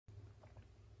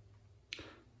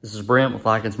This is Brent with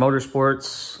Lykins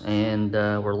Motorsports, and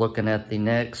we're looking at the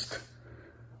next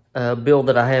build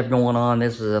that I have going on.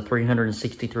 This is a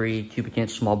 363 cubic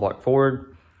inch small block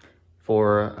Ford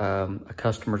for a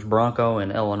customer's Bronco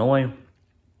in Illinois.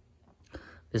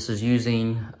 This is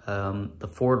using the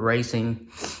Ford Racing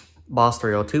Boss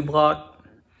 302 block.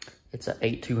 It's an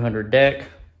 8200 deck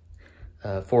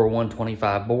for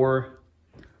 125 bore.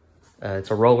 It's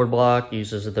a roller block,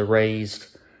 uses the raised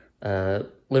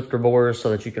lifter bores so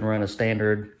that you can run a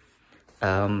standard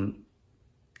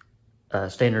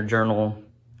standard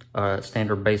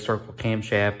base circle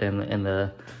camshaft and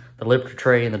the lifter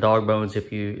tray and the dog bones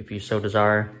if you so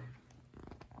desire.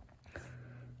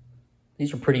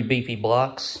 These are pretty beefy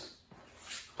blocks.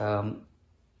 Main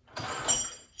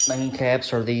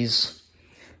caps are these.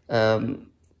 I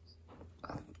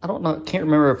don't know. Can't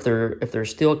remember if they're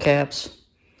steel caps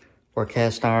or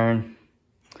cast iron.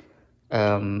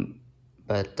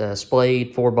 But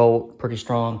splayed 4-bolt, pretty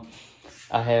strong.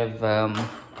 I have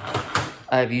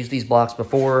used these blocks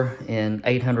before in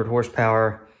 800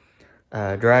 horsepower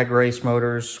drag race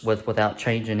motors without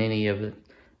changing any of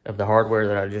the hardware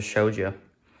that I just showed you.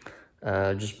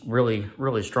 Just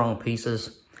really strong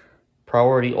pieces.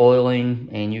 Priority oiling,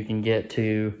 and you can get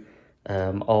to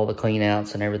all the clean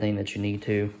outs and everything that you need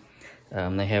to.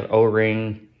 They have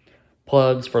O-ring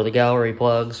plugs for the gallery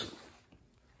plugs.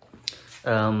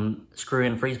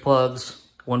 Screw-in freeze plugs,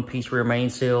 one-piece rear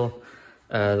main seal.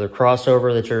 The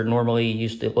crossover that you're normally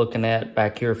used to looking at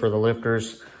back here for the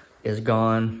lifters is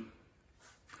gone.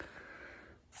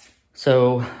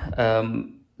 So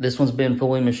this one's been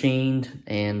fully machined,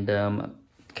 and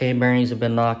cam bearings have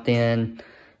been knocked in,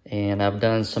 and I've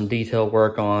done some detail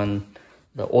work on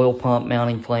the oil pump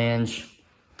mounting flange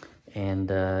and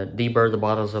deburred the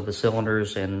bottoms of the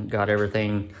cylinders and got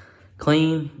everything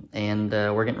clean, and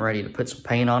we're getting ready to put some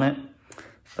paint on it.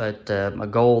 But my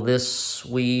goal this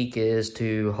week is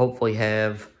to hopefully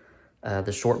have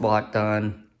the short block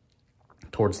done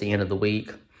towards the end of the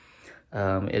week.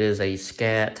 It is a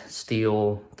Scat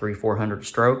steel 3400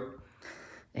 stroke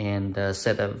and a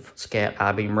set of Scat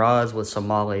I-beam rods with some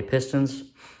Mahle pistons.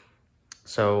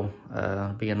 So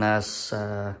be a nice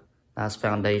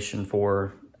foundation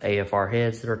for AFR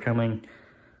heads that are coming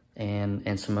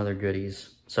and some other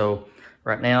goodies. So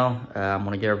right now, I'm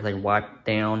going to get everything wiped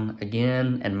down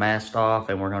again and masked off,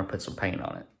 and we're going to put some paint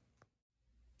on it.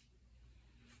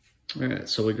 All right,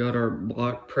 so we got our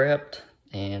block prepped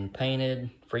and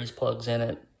painted, freeze plugs in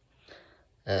it,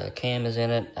 cam is in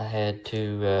it. I had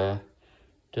to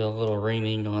do a little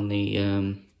reaming on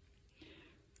the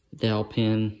dowel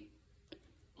pin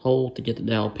hole to get the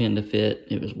dowel pin to fit.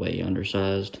 It was way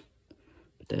undersized,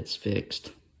 but that's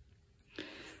fixed.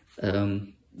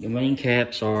 The main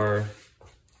caps are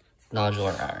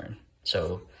nodular iron.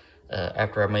 So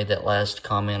after I made that last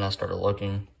comment, I started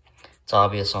looking. It's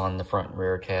obvious on the front and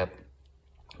rear cap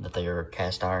that they are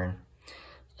cast iron,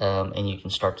 and you can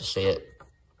start to see it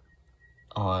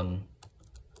on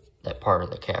that part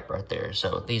of the cap right there.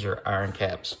 So these are iron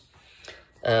caps,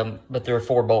 but they're a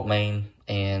 4-bolt main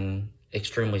and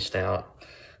extremely stout.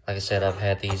 Like I said, I've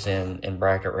had these in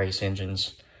bracket race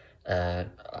engines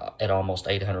at almost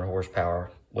 800 horsepower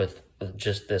with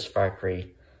just this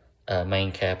factory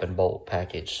main cap and bolt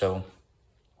package. So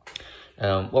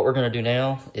what we're going to do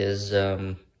now is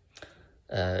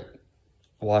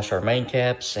wash our main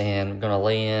caps, and I'm going to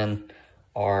lay in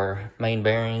our main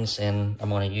bearings, and I'm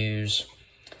going to use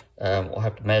we'll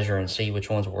have to measure and see which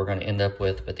ones we're going to end up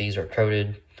with, but these are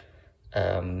coated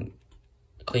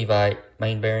Cleveite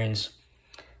main bearings,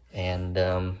 and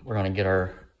we're going to get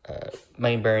our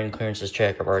main bearing clearances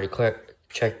checked. I've already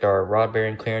checked our rod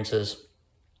bearing clearances.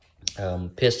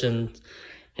 Pistons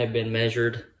have been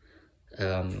measured.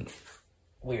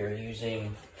 We are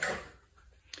using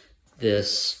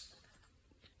this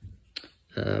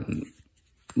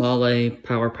Mahle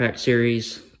Power Pack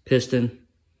Series piston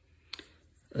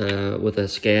with a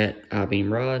Scat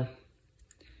I-beam rod,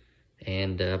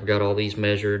 and I've got all these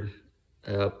measured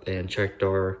up and checked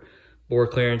our bore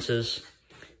clearances,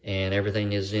 and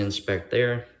everything is in spec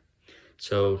there.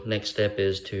 So next step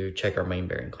is to check our main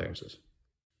bearing clearances.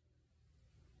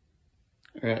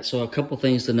 All right, so a couple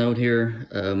things to note here.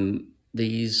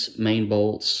 These main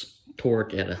bolts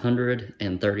torque at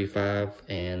 135,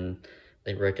 and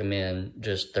they recommend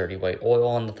just 30 weight oil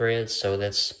on the threads. So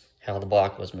that's how the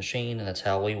block was machined, and that's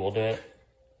how we will do it.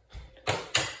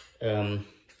 I'm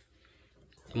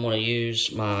going to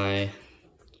use my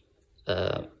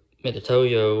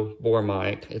Mitutoyo bore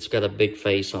mic. It's got a big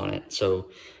face on it,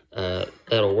 so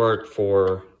that'll work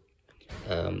for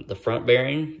the front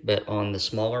bearing, but on the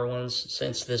smaller ones,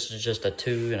 since this is just a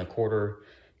 2 1/4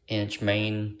 inch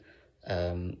main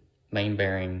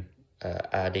bearing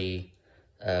ID.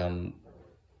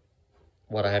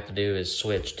 What I have to do is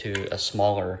switch to a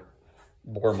smaller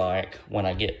bore mic when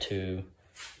I get to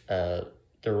the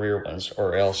rear ones,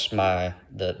 or else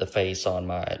the face on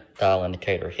my dial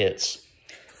indicator hits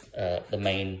the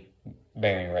main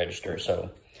bearing register.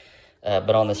 So,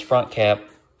 but on this front cap,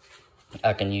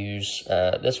 I can use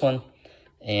this one,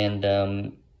 and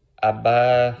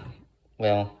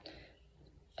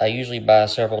I usually buy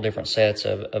several different sets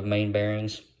of main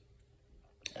bearings,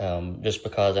 just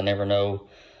because I never know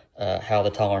how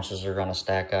the tolerances are going to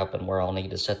stack up and where I'll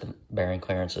need to set the bearing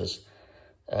clearances.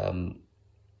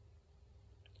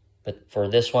 But for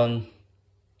this one,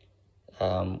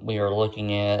 we are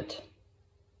looking at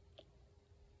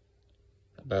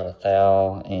about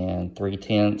 1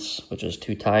 3/10, which is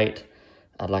too tight.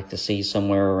 I'd like to see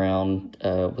somewhere around,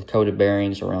 with coated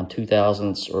bearings, around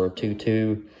 2/1000 or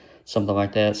 2/2, something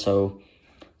like that. So,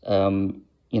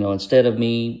 you know, instead of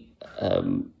me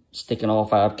sticking all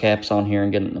 5 caps on here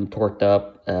and getting them torqued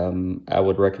up, I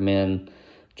would recommend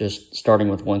just starting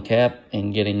with 1 cap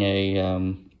and getting a,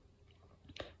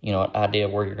 you know, an idea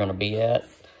of where you're going to be at.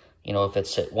 You know, if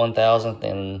it's at 1/1000,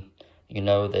 then you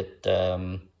know that,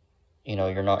 you know,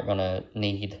 you're not going to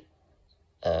need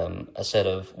a set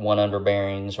of 1 under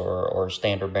bearings or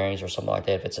standard bearings or something like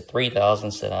that. If it's at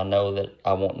 3/1000, then I know that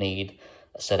I won't need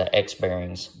a set of X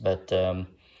bearings. But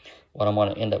what I'm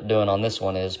going to end up doing on this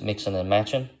one is mixing and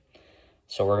matching.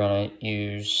 So we're going to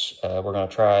use, we're going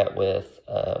to try it with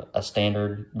a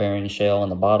standard bearing shell in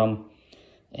the bottom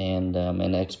and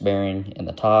an X bearing in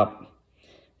the top,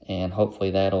 and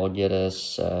hopefully that'll get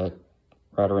us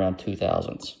right around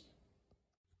 2/1000.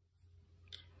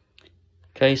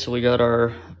 Okay, so we got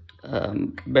our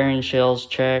bearing shells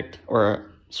checked,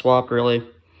 or swapped really,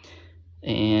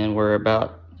 and we're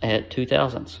about at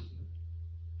 2/1000.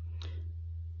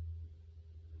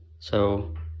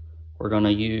 So we're going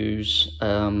to use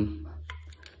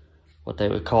what they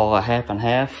would call a half and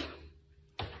half.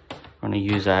 We're going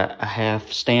to use a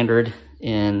half standard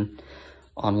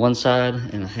on one side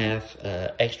and a half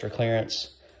extra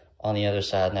clearance on the other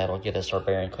side, and that'll get us our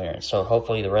bearing clearance. So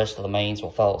hopefully the rest of the mains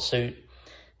will follow suit,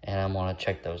 and I'm going to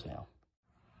check those now.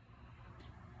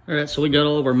 All right, so we got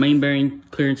all of our main bearing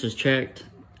clearances checked.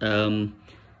 A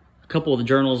couple of the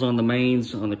journals on the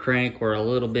mains on the crank were a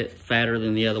little bit fatter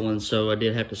than the other ones, so I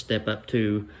did have to step up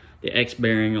to the X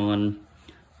bearing on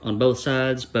both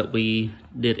sides, but we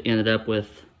did end up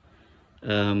with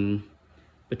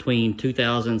between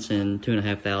 2/1000 and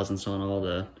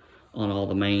 2.5 on all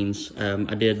the mains.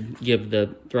 I did give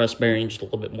the thrust bearing just a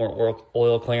little bit more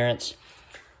oil clearance.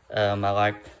 I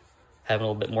like having a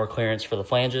little bit more clearance for the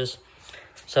flanges.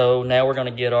 So now we're going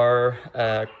to get our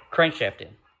crankshaft in.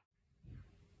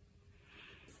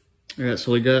 All right,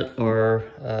 so we got our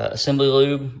assembly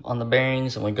lube on the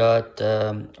bearings, and we got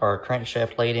our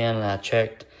crankshaft laid in, and I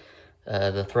checked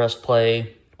the thrust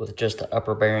play with just the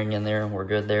upper bearing in there, and we're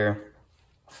good there.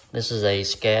 This is a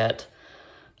Scat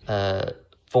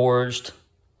forged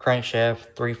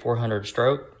crankshaft 3/400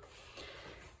 stroke,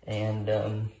 and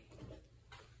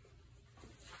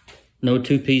no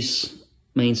 2-piece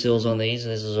main seals on these.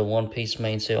 This is a 1-piece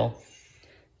main seal.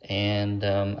 And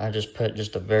I just put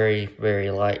just a very,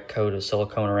 very light coat of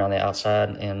silicone around the outside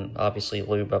and obviously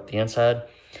lube up the inside.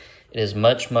 It is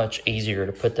much, much easier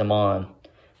to put them on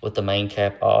with the main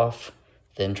cap off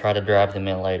than try to drive them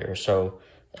in later. So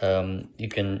you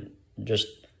can just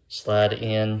slide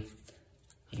in.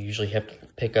 You usually have to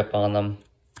pick up on them,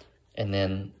 and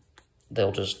then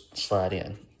they'll just slide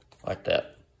in like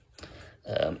that.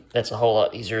 That's a whole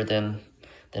lot easier than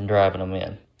driving them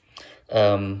in.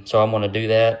 So I'm going to do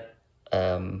that.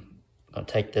 I'm going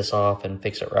to take this off and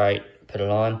fix it right, put it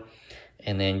on,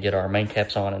 and then get our main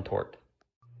caps on and torqued.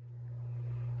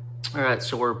 All right,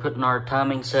 so we're putting our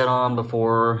timing set on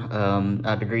before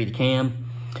I degree the cam.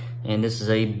 And this is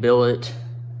a billet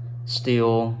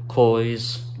steel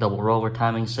cloys double roller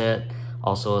timing set.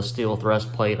 Also a steel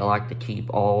thrust plate. I like to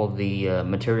keep all of the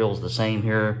materials the same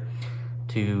here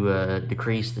to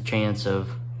decrease the chance of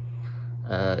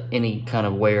any kind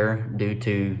of wear due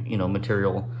to, you know,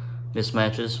 material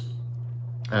mismatches.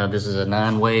 This is a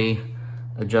 9-way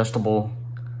adjustable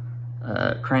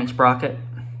crank sprocket,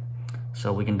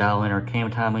 so we can dial in our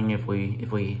cam timing if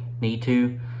we need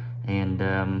to. And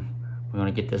we're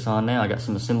going to get this on now. I got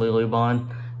some assembly lube on.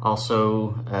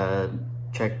 Also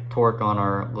check torque on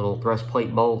our little thrust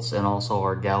plate bolts and also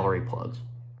our gallery plugs.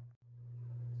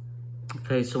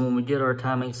 Okay, so when we get our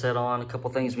timing set on, a couple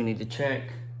things we need to check.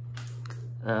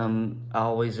 I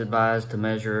always advise to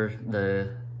measure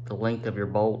the length of your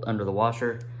bolt under the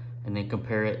washer and then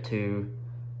compare it to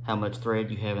how much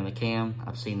thread you have in the cam.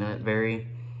 I've seen that vary.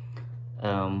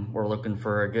 We're looking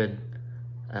for a good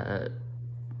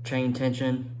chain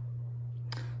tension.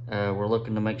 We're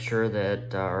looking to make sure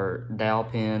that our dowel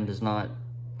pin does not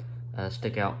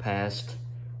stick out past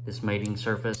this mating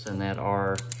surface, and that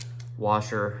our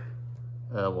washer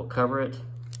will cover it.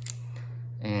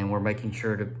 And we're making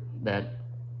sure that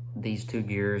these two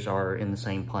gears are in the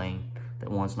same plane, that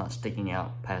one's not sticking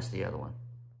out past the other one.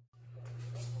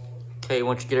 Okay,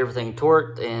 once you get everything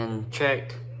torqued and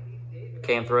checked,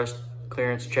 cam thrust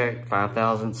clearance checked, 5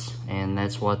 thousandths, and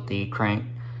that's what the crank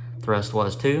thrust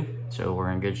was too. So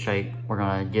we're in good shape. We're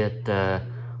gonna get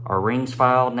our rings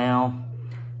filed now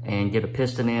and get a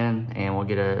piston in, and we'll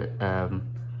get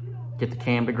the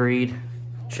cam agreed.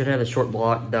 Should have the short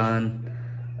block done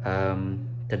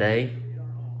today.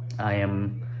 I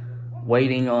am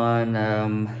waiting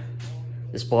on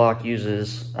this block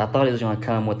uses, I thought it was gonna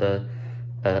come with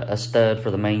a stud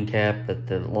for the main cap that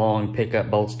the long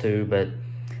pickup bolts to, but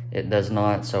it does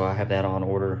not, so I have that on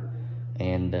order.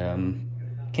 And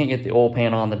can't get the oil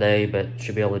pan on today, but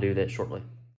should be able to do that shortly.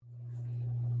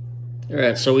 All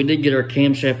right, so we did get our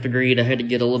camshaft agreed. I had to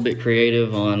get a little bit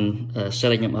creative on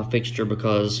setting up my fixture,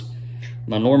 because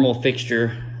my normal fixture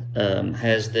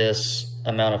has this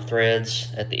amount of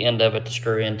threads at the end of it to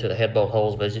screw into the head bolt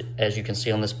holes, but as you can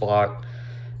see on this block,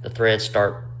 the threads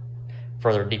start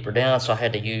further deeper down, so I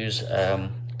had to use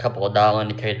a couple of dial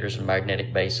indicators and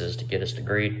magnetic bases to get us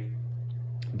agreed.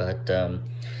 But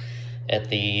at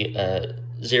the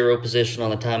 0 position on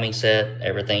the timing set,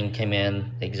 everything came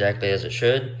in exactly as it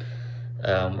should.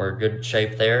 We're in good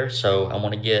shape there, so I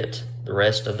want to get the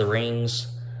rest of the rings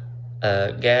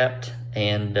gapped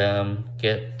and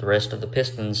get the rest of the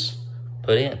pistons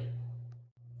put in.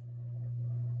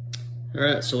 All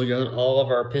right, so we got all of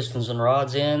our pistons and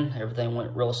rods in. Everything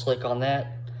went real slick on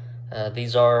that.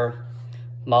 These are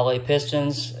Mahle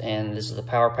pistons, and this is the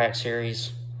Power Pack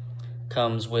series.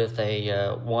 Comes with a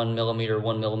 1mm,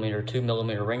 1mm,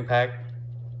 2mm ring pack.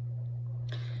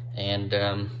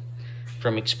 And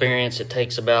from experience, it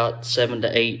takes about 7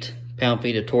 to 8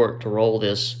 pound-feet of torque to roll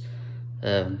this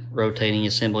rotating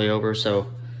assembly over. So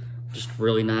just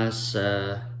really nice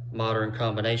modern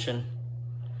combination.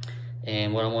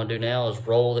 And what I want to do now is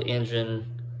roll the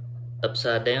engine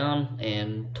upside down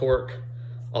and torque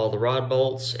all the rod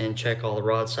bolts and check all the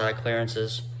rod side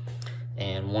clearances.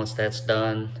 And once that's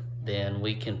done, then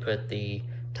we can put the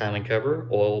timing cover,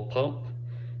 oil pump,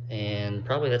 and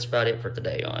probably that's about it for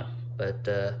today on. But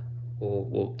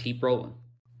we'll keep rolling.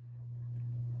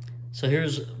 So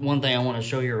here's one thing I want to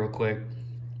show you real quick.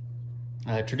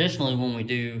 Traditionally, when we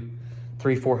do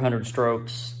 300-400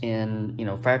 strokes in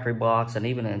factory blocks and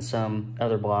even in some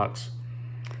other blocks,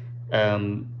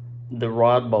 the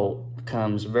rod bolt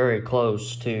comes very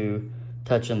close to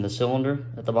touching the cylinder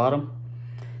at the bottom.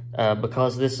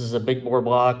 Because this is a big bore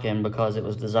block and because it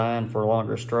was designed for a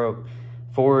longer stroke,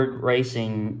 Ford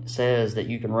Racing says that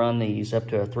you can run these up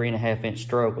to a 3.5 inch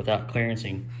stroke without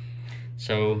clearancing.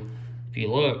 So if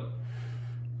you look,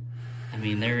 I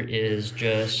mean, there is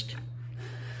just,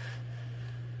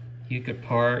 you could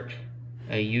park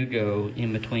a Yugo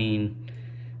in between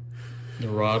the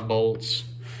rod bolts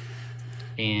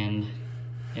and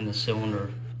in the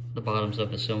cylinder, the bottoms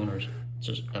of the cylinders. It's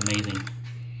just amazing.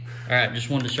 All right, just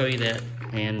wanted to show you that,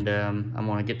 and I'm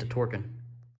gonna get to torquing.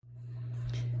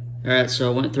 All right,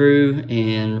 so I went through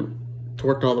and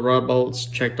torqued all the rod bolts,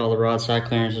 checked all the rod side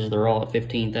clearances. They're all at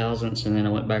 15 thousandths, and then I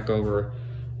went back over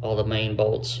all the main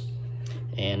bolts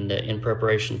and in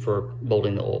preparation for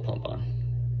bolting the oil pump on.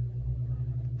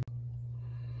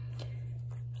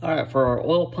 All right, for our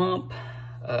oil pump,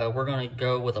 we're gonna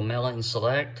go with a Melling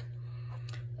Select.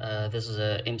 This is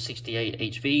a M68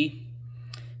 HV.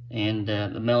 And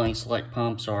the Melling Select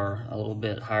pumps are a little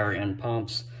bit higher end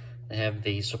pumps. They have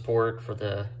the support for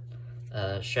the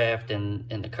shaft and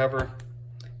the cover,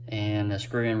 and a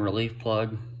screw-in relief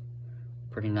plug.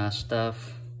 Pretty nice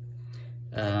stuff.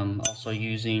 Also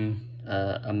using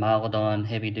a Mylodon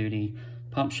heavy-duty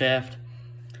pump shaft.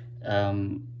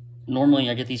 Normally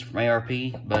I get these from ARP,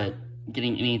 but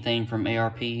getting anything from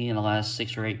ARP in the last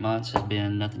 6 or 8 months has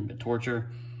been nothing but torture.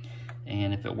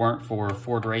 And if it weren't for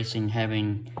Ford Racing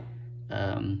having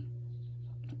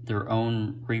their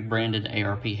own rebranded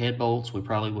ARP head bolts, we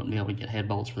probably wouldn't be able to get head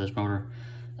bolts for this motor.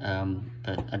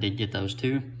 But I did get those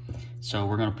too. So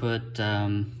we're going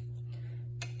to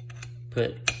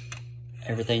put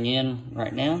everything in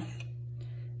right now,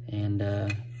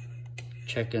 and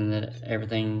checking that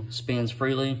everything spins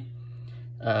freely.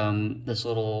 This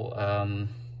little,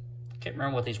 can't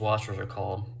remember what these washers are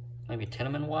called. Maybe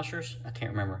Tenement washers? I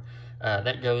can't remember.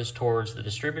 That goes towards the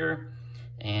distributor,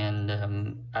 and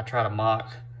I try to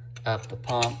mock up the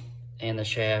pump and the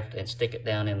shaft and stick it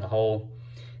down in the hole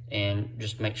and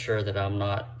just make sure that I'm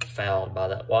not fouled by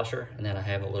that washer, and then I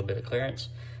have a little bit of clearance.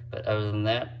 But other than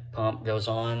that, pump goes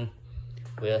on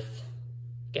with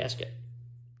gasket.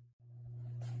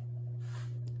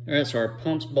 All right, so our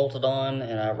pump's bolted on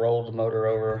and I rolled the motor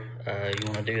over. You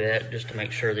want to do that just to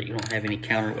make sure that you don't have any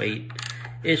counterweight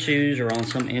issues, or on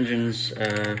some engines,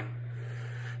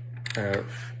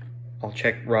 I'll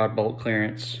check rod bolt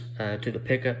clearance to the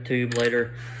pickup tube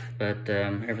later, but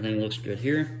everything looks good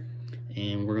here.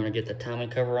 And we're going to get the timing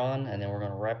cover on, and then we're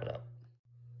going to wrap it up.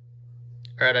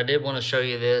 All right, I did want to show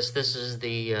you this. This is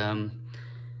the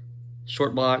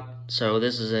short block. So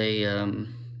this is a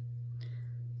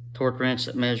torque wrench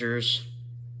that measures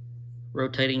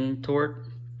rotating torque.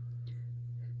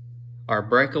 Our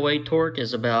breakaway torque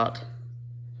is about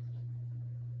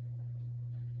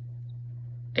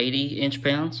 80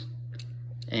 inch-pounds,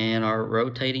 and our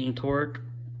rotating torque,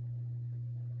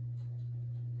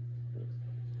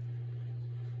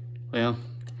 well,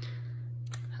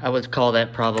 I would call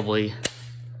that probably,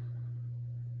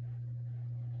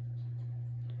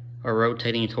 our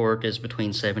rotating torque is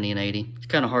between 70 and 80. It's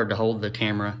kind of hard to hold the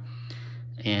camera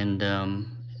and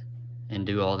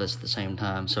do all this at the same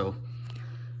time. So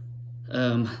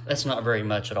that's not very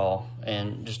much at all,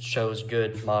 and just shows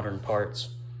good modern parts.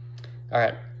 All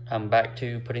right, I'm back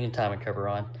to putting the timing cover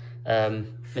on.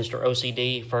 Mr.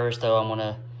 OCD first, though, I'm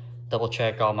gonna double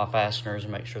check all my fasteners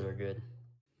and make sure they're good.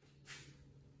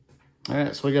 All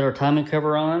right, so we got our timing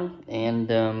cover on, and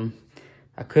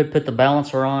I could put the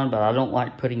balancer on, but I don't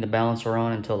like putting the balancer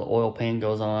on until the oil pan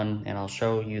goes on, and I'll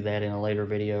show you that in a later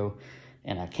video.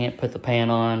 And I can't put the pan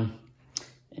on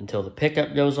until the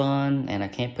pickup goes on, and I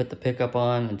can't put the pickup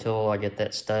on until I get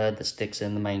that stud that sticks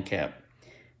in the main cap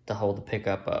to hold the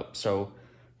pickup up. So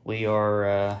we're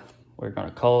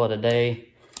gonna call it a day.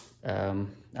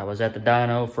 I was at the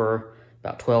dyno for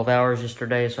about 12 hours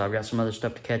yesterday, so I've got some other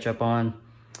stuff to catch up on.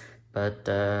 But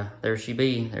there she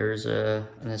be. There's an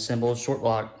assembled short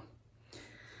block.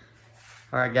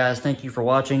 All right, guys, thank you for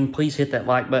watching. Please hit that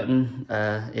like button.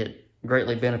 It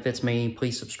greatly benefits me.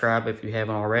 Please subscribe if you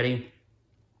haven't already.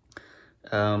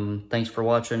 Thanks for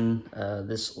watching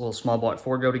this little small block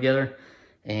Ford go together.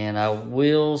 And I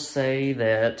will say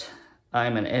that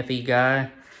I'm an FE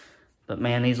guy, but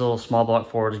man, these little small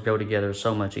block Fords go together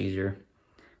so much easier.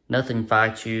 Nothing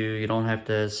fights you. You don't have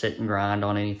to sit and grind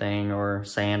on anything or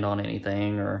sand on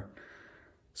anything or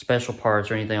special parts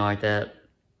or anything like that.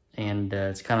 And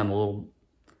it's kind of a little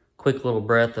quick little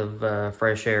breath of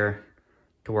fresh air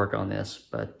to work on this.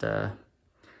 But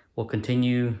we'll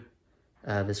continue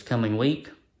this coming week.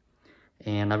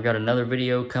 And I've got another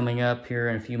video coming up here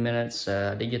in a few minutes.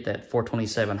 I did get that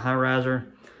 427 high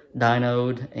riser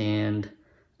dynoed and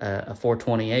a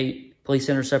 428 police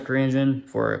interceptor engine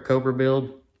for a Cobra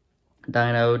build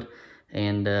dynoed,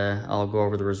 and I'll go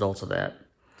over the results of that.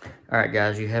 All right,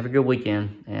 guys, you have a good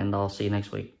weekend, and I'll see you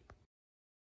next week.